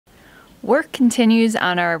Work continues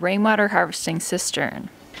on our rainwater harvesting cistern.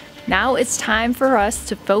 Now it's time for us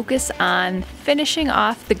to focus on finishing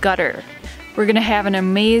off the gutter. We're gonna have an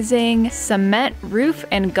amazing cement roof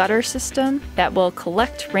and gutter system that will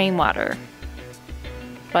collect rainwater.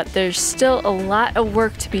 But there's still a lot of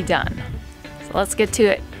work to be done. So let's get to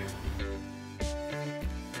it.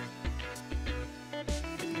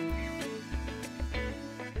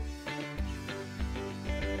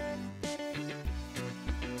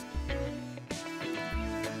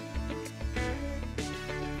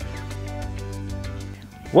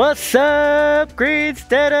 What's up,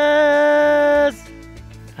 Greensteaders?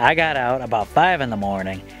 I got out about 5 in the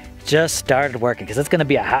morning, just started working because it's gonna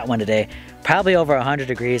be a hot one today, probably over 100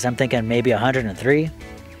 degrees. I'm thinking maybe 103.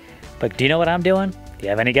 But do you know what I'm doing? Do you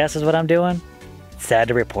have any guesses what I'm doing? Sad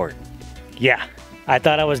to report. Yeah, I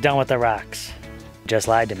thought I was done with the rocks. Just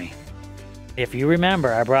lied to me. If you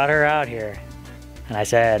remember, I brought her out here and I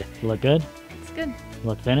said, look good? It's good.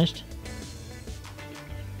 Look finished?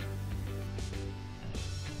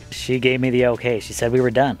 She gave me the okay. She said we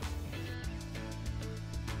were done.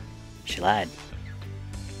 She lied.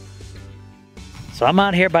 So I'm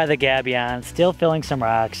out here by the gabion, still filling some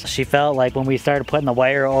rocks. She felt like when we started putting the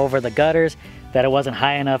wire over the gutters that it wasn't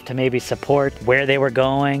high enough to maybe support where they were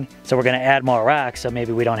going. So we're gonna add more rocks so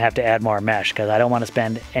maybe we don't have to add more mesh because I don't want to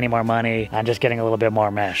spend any more money on just getting a little bit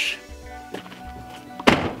more mesh.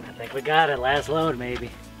 I think we got it, last load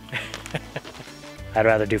maybe. I'd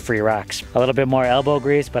rather do free rocks. A little bit more elbow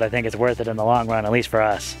grease, but I think it's worth it in the long run, at least for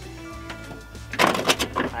us.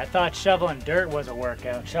 I thought shoveling dirt was a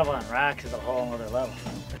workout. Shoveling rocks is a whole other level.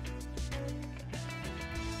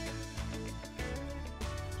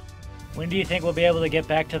 When do you think we'll be able to get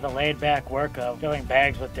back to the laid back work of filling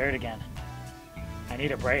bags with dirt again? I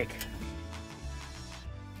need a break.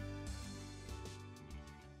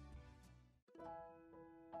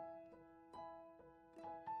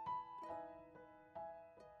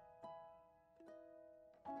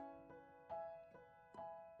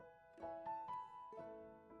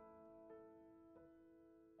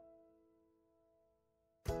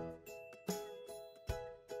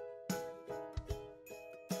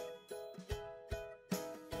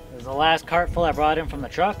 This is the last cart full I brought in from the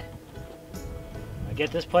truck. I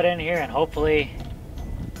get this put in here and hopefully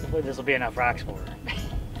this will be enough rocks for her.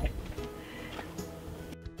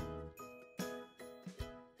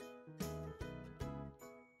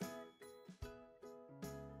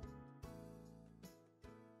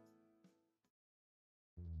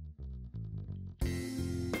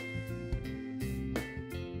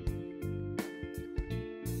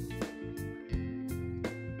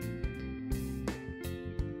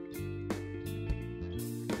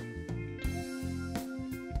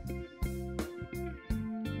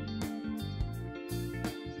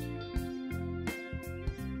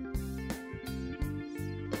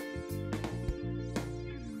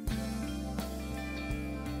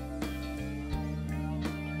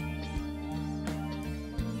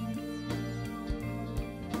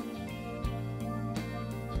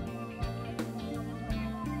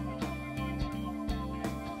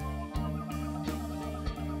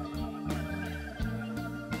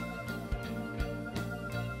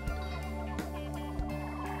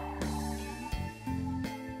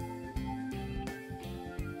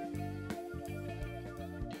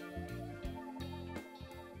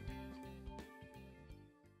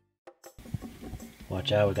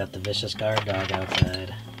 Watch out, we got the vicious guard dog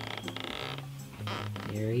outside.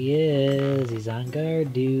 Here he is, he's on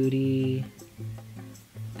guard duty.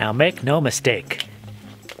 Now make no mistake,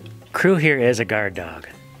 Crew here is a guard dog.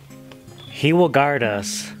 He will guard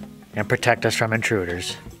us and protect us from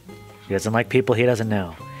intruders. He doesn't like people he doesn't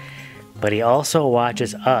know. But he also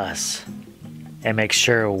watches us and makes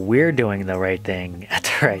sure we're doing the right thing at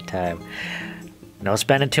the right time. No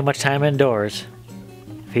spending too much time indoors.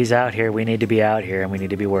 If he's out here, we need to be out here and we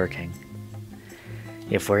need to be working.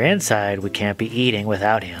 If we're inside, we can't be eating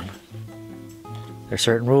without him. There's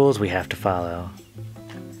certain rules we have to follow.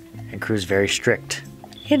 And Crew's very strict.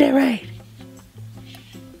 Isn't that right?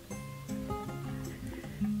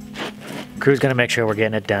 Crew's gonna make sure we're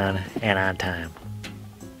getting it done and on time.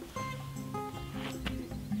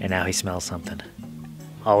 And now he smells something.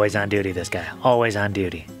 Always on duty, this guy. Always on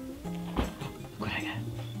duty. What I got?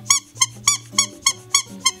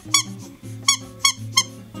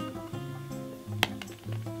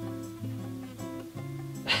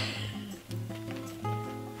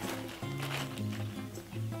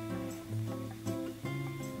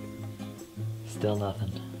 Still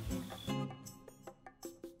nothing.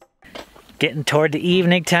 Getting toward the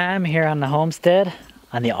evening time here on the homestead,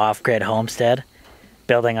 on the off-grid homestead.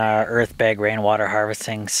 building our Earthbag Rainwater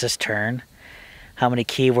Harvesting Cistern. How many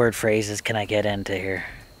keyword phrases can I get into here?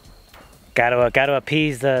 Gotta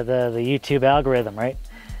appease the YouTube algorithm, right?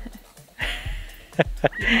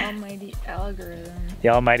 The almighty algorithm. The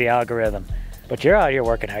almighty algorithm. But you're out here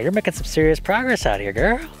working hard. You're making some serious progress out here,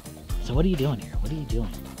 girl. So what are you doing here? What are you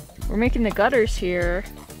doing? We're making the gutters here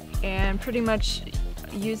and pretty much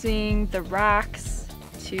using the rocks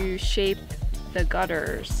to shape the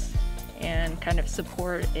gutters and kind of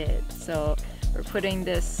support it. So we're putting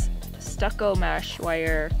this stucco mesh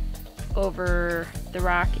wire over the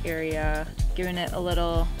rock area, giving it a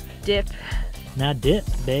little dip. Now dip,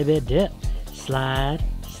 baby, dip. Slide,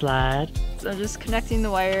 slide. So just connecting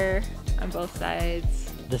the wire on both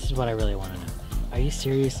sides. This is what I really want to know. Are you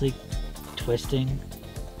seriously twisting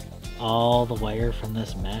all the wire from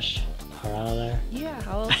this mesh out of there? Yeah,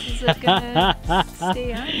 how else is it gonna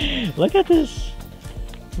stay on here? Look at this.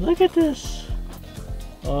 Look at this.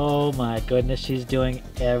 Oh my goodness, she's doing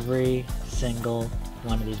every single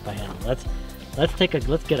one of these by hand. Let's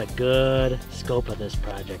get a good scope of this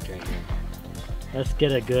project right here. Let's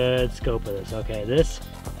get a good scope of this. Okay, this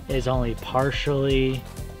is only partially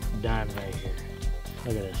done right here.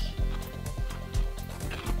 Look at this.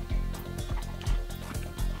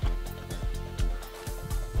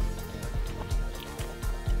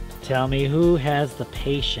 Tell me who has the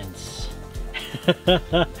patience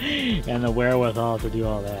and the wherewithal to do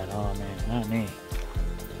all that. Oh man, not me.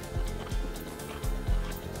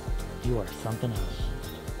 You are something else.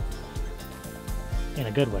 In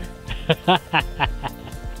a good way. I'm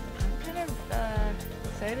kind of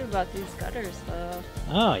excited about these gutters though.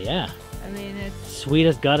 Oh yeah. I mean, it's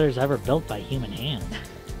Sweetest gutters ever built by human hands.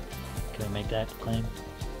 Can we make that claim?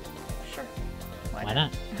 sure. Why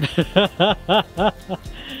not?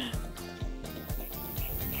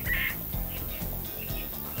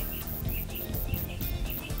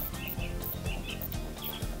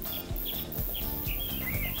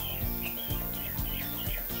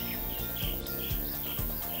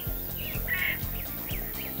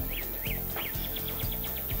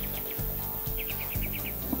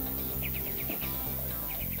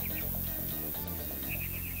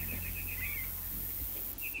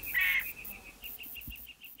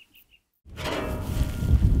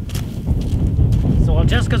 Well,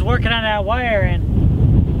 Jessica's working on that wire and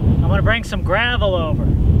I'm gonna bring some gravel over.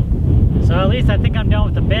 So at least I think I'm done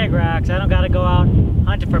with the big rocks. I don't gotta go out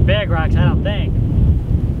hunting for big rocks, I don't think.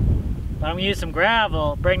 But I'm gonna use some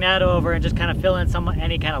gravel, bring that over and just kind of fill in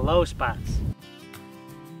any kind of low spots.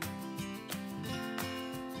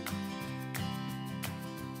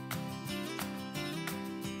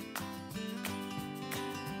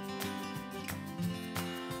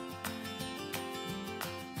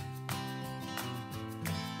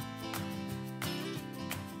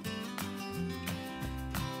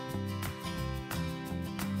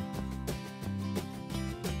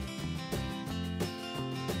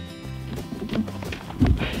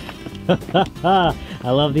 I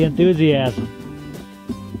love the enthusiasm.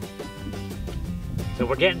 So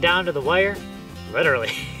we're getting down to the wire,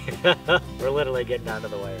 literally. We're literally getting down to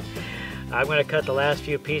the wire. I'm going to cut the last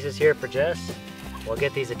few pieces here for Jess. We'll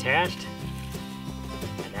get these attached,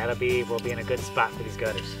 and we'll be in a good spot for these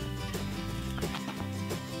gutters.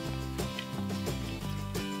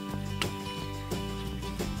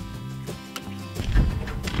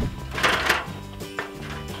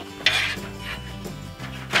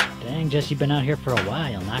 Dang, Jess, you've been out here for a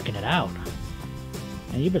while, knocking it out.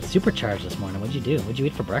 And you've been supercharged this morning. What'd you do? What'd you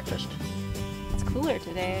eat for breakfast? It's cooler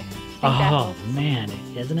today. Oh, man,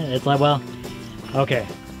 isn't it? It's like, well, okay,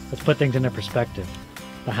 let's put things into perspective.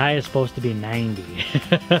 The high is supposed to be 90.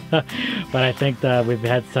 But I think that we've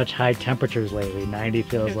had such high temperatures lately. 90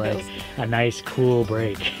 feels like a nice, cool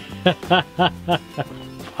break.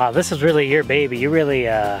 Wow, this is really your baby. You really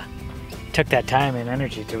took that time and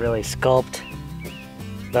energy to really sculpt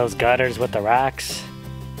those gutters with the rocks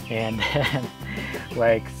and then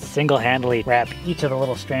like single-handedly wrap each of the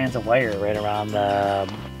little strands of wire right around the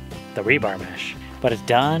rebar mesh. But it's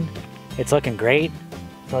done. It's looking great.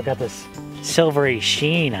 So I got this silvery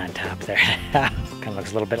sheen on top there. Kind of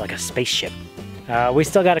looks a little bit like a spaceship. We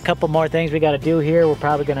still got a couple more things we got to do here. We're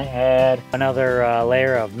probably going to add another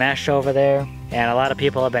layer of mesh over there. And a lot of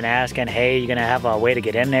people have been asking, hey, you going to have a way to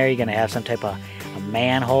get in there? You going to have some type of a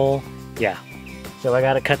manhole? Yeah. So I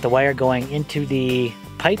got to cut the wire going into the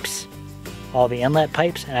pipes, all the inlet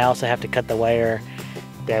pipes, and I also have to cut the wire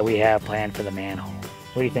that we have planned for the manhole.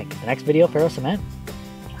 What do you think? The next video, Ferrocement?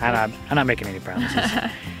 I'm not making any promises,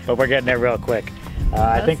 but we're getting there real quick.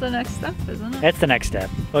 I think that's the next step, isn't it? That's the next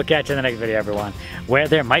step. We'll catch you in the next video, everyone, where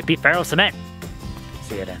there might be Ferrocement.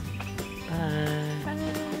 See you then. Bye. Bye.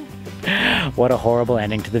 What a horrible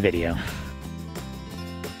ending to the video.